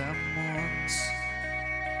heart that mourns.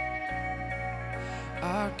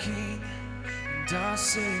 Our King and our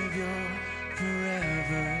Savior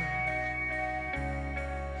forever.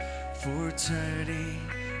 For eternity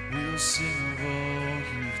we'll sing of all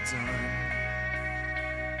you've done.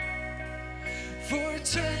 For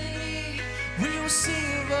eternity we'll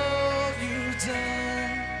sing of all you've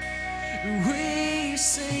done. We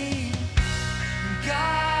sing,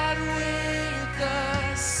 God with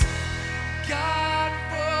us, God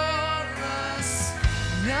for us.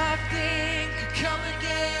 Nothing can come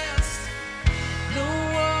against, no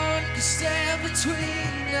one can stand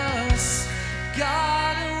between us.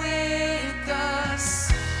 God with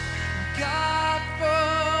us, God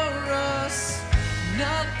for us.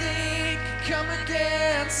 Nothing can come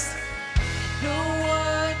against, no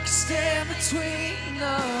one can stand between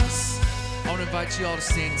us. I want to invite you all to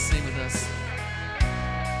stand and sing with us.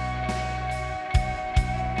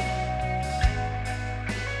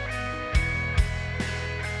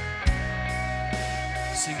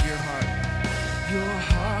 Sing your heart. Your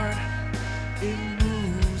heart, it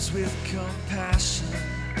moves with compassion.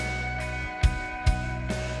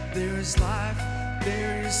 There is life,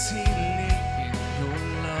 there is healing in your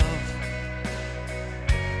love.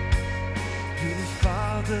 You're the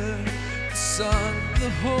Father, the Son, the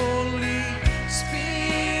Holy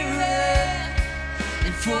Spirit.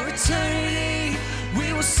 And for eternity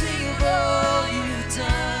we will sing of all you've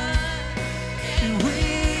done. And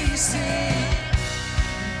we sing,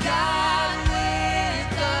 God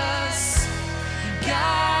with us,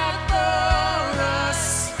 God for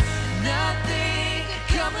us. Nothing can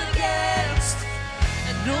come against,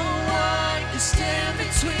 and no one can stand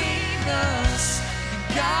between us.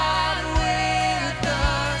 And God with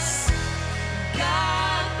us,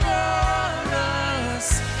 God for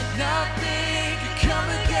us. And nothing can come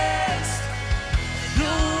against,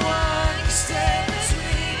 no one can stand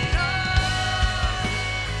between us.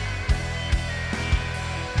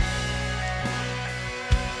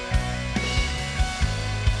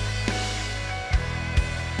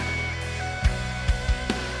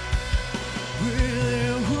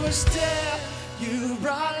 was death, you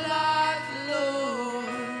brought life, Lord.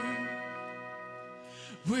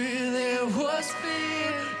 Where there was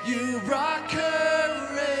fear, you brought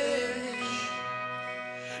courage.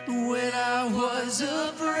 When I was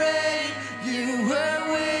afraid, you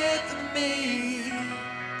were with me.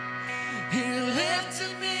 He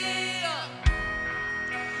lifted me up.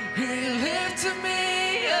 He lifted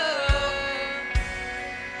me up.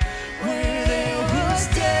 Where there was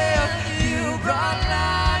death, you brought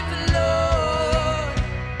life, Lord.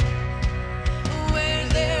 Where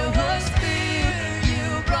there was fear,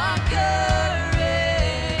 you brought courage.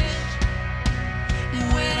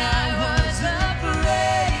 When I was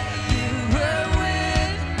afraid, you were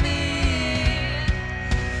with me.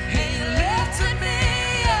 He lifted me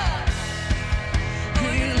up.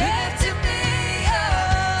 He lifted me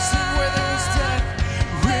up. Sing where there was death.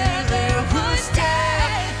 Where there was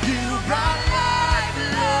death, you brought life,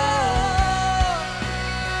 Lord.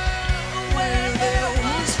 Where there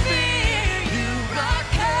was fear, you brought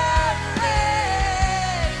courage.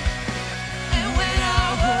 And when I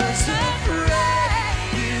was afraid,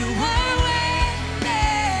 you were with me.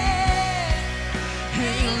 He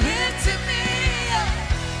lifted me up.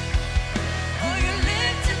 Oh, you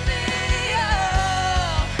lifted me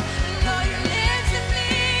up. Oh, you lifted me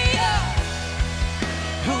up.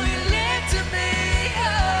 Oh, you lifted me up.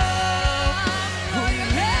 Oh, you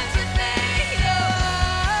lifted me up.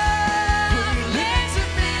 Oh, you lifted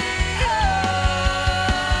me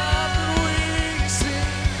up. And we sing,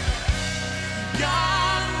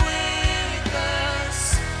 God with us,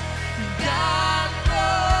 God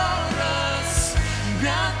for us.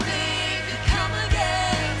 Nothing can come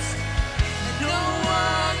against, and no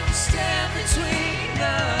one can stand between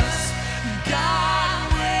us. God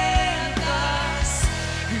with us,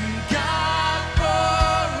 God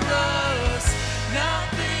for us.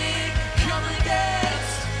 Nothing can come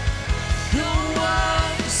against, no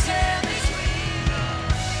one can stand between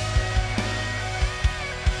us.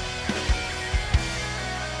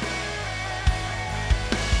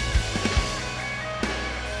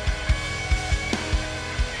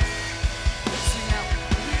 Sing out,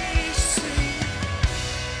 we sing,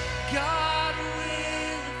 God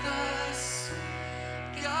with us,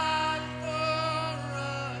 God for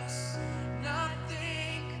us.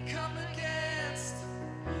 Nothing can come against,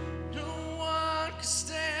 no one can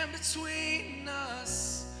stand between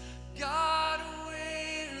us. God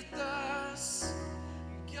with us,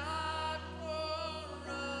 God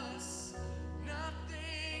for us.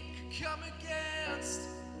 Nothing can come against,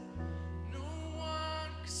 no one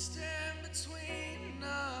can stand between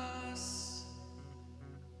us.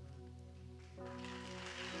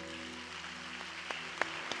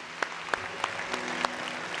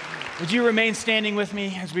 Would you remain standing with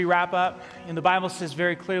me as we wrap up? And the Bible says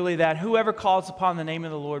very clearly that whoever calls upon the name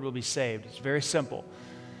of the Lord will be saved. It's very simple.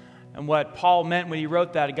 And what Paul meant when he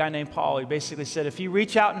wrote that, a guy named Paul, he basically said, if you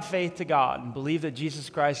reach out in faith to God and believe that Jesus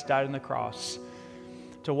Christ died on the cross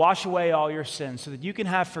to wash away all your sins so that you can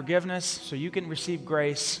have forgiveness, so you can receive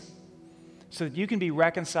grace, so that you can be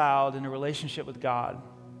reconciled in a relationship with God,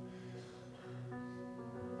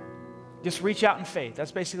 just reach out in faith.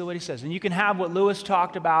 That's basically what he says. And you can have what Lewis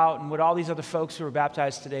talked about and what all these other folks who were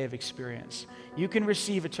baptized today have experienced. You can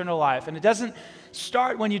receive eternal life. And it doesn't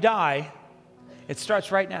start when you die. It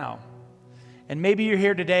starts right now. And maybe you're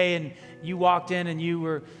here today and you walked in and you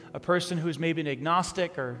were a person who's maybe an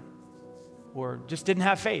agnostic or just didn't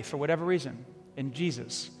have faith for whatever reason in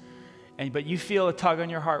Jesus. But you feel a tug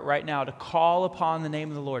on your heart right now to call upon the name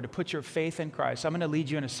of the Lord, to put your faith in Christ. I'm going to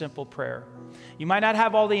lead you in a simple prayer. You might not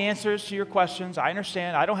have all the answers to your questions. I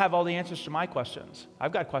understand. I don't have all the answers to my questions.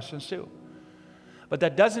 I've got questions too. But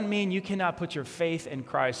that doesn't mean you cannot put your faith in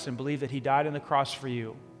Christ and believe that he died on the cross for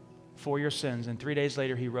you, for your sins, and 3 days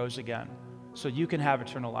later he rose again, so you can have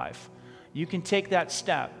eternal life. You can take that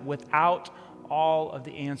step without all of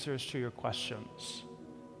the answers to your questions.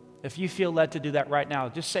 If you feel led to do that right now,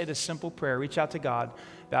 just say this simple prayer. Reach out to God,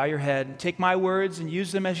 bow your head, take my words and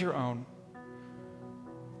use them as your own.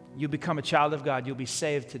 You become a child of God. You'll be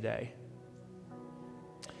saved today.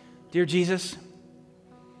 Dear Jesus,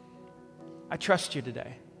 I trust you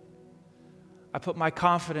today. I put my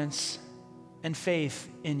confidence and faith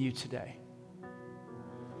in you today.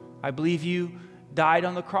 I believe you died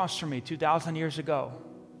on the cross for me 2,000 years ago.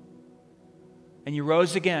 And you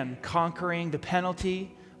rose again, conquering the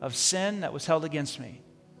penalty of sin that was held against me.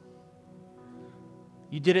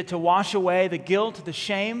 You did it to wash away the guilt, the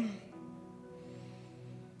shame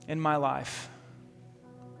in my life.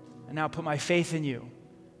 And now put my faith in you.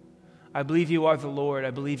 I believe you are the Lord. I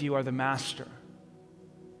believe you are the Master.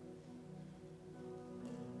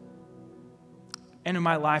 enter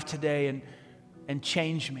my life today and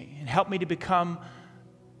change me and help me to become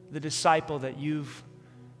the disciple that you've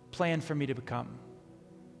planned for me to become.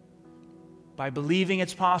 By believing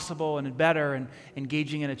it's possible and better and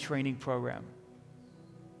engaging in a training program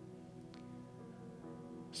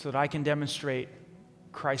so that I can demonstrate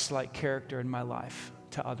Christ-like character in my life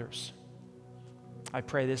to others. I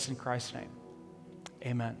pray this in Christ's name.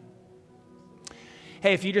 Amen.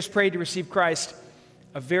 Hey, if you just prayed to receive Christ,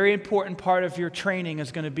 a very important part of your training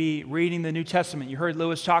is going to be reading the New Testament. You heard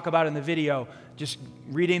Lewis talk about in the video, just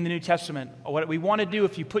reading the New Testament. What we want to do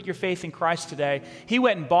if you put your faith in Christ today, he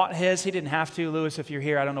went and bought his. He didn't have to. Lewis, if you're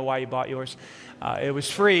here, I don't know why you bought yours. It was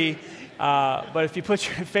free. But if you put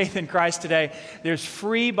your faith in Christ today, there's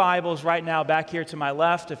free Bibles right now back here to my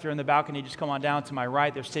left. If you're in the balcony, just come on down to my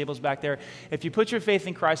right. There's tables back there. If you put your faith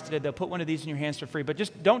in Christ today, they'll put one of these in your hands for free. But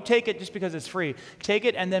just don't take it just because it's free. Take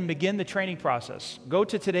it and then begin the training process. Go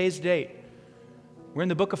to today's date. We're in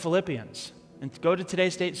the book of Philippians. And go to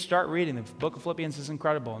today's date and start reading. The book of Philippians is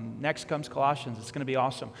incredible. And next comes Colossians. It's going to be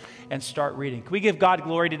awesome. And start reading. Can we give God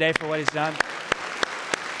glory today for what he's done?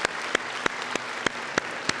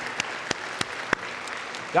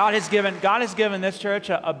 God has given this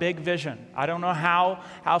church a big vision. I don't know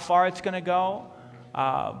how far it's going to go,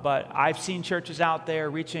 but I've seen churches out there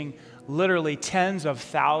reaching literally tens of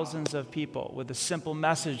thousands of people with the simple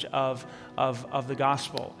message of the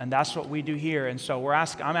gospel. And that's what we do here. And so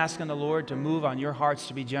I'm asking the Lord to move on your hearts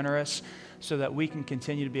to be generous so that we can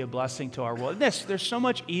continue to be a blessing to our world. There's so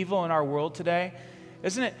much evil in our world today.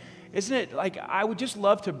 Isn't it like I would just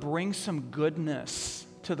love to bring some goodness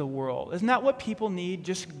to the world? Isn't that what people need?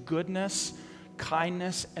 Just goodness,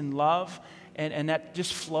 kindness, and love, and that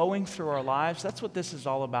just flowing through our lives. That's what this is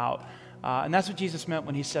all about. And that's what Jesus meant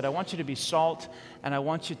when he said, I want you to be salt and I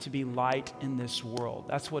want you to be light in this world.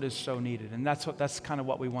 That's what is so needed. And that's kind of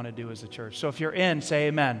what we want to do as a church. So if you're in, say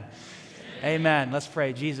amen. Amen. Let's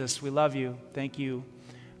pray. Jesus, we love you. Thank you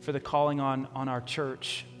for the calling on our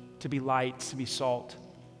church to be light, to be salt.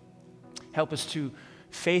 Help us to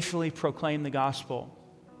faithfully proclaim the gospel,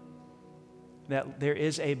 that there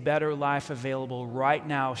is a better life available right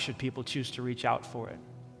now should people choose to reach out for it.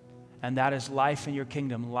 And that is life in your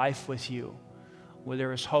kingdom, life with you, where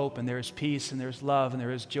there is hope and there is peace and there's love and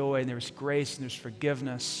there is joy and there's grace and there's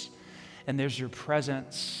forgiveness and there's your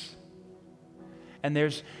presence. And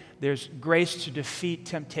there's grace to defeat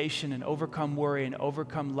temptation and overcome worry and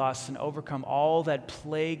overcome lust and overcome all that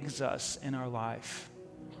plagues us in our life.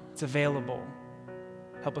 It's available.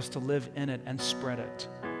 Help us to live in it and spread it.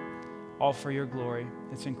 All for your glory.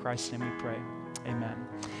 It's in Christ's name we pray. Amen.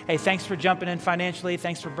 Hey, thanks for jumping in financially.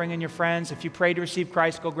 Thanks for bringing your friends. If you pray to receive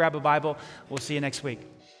Christ, go grab a Bible. We'll see you next week.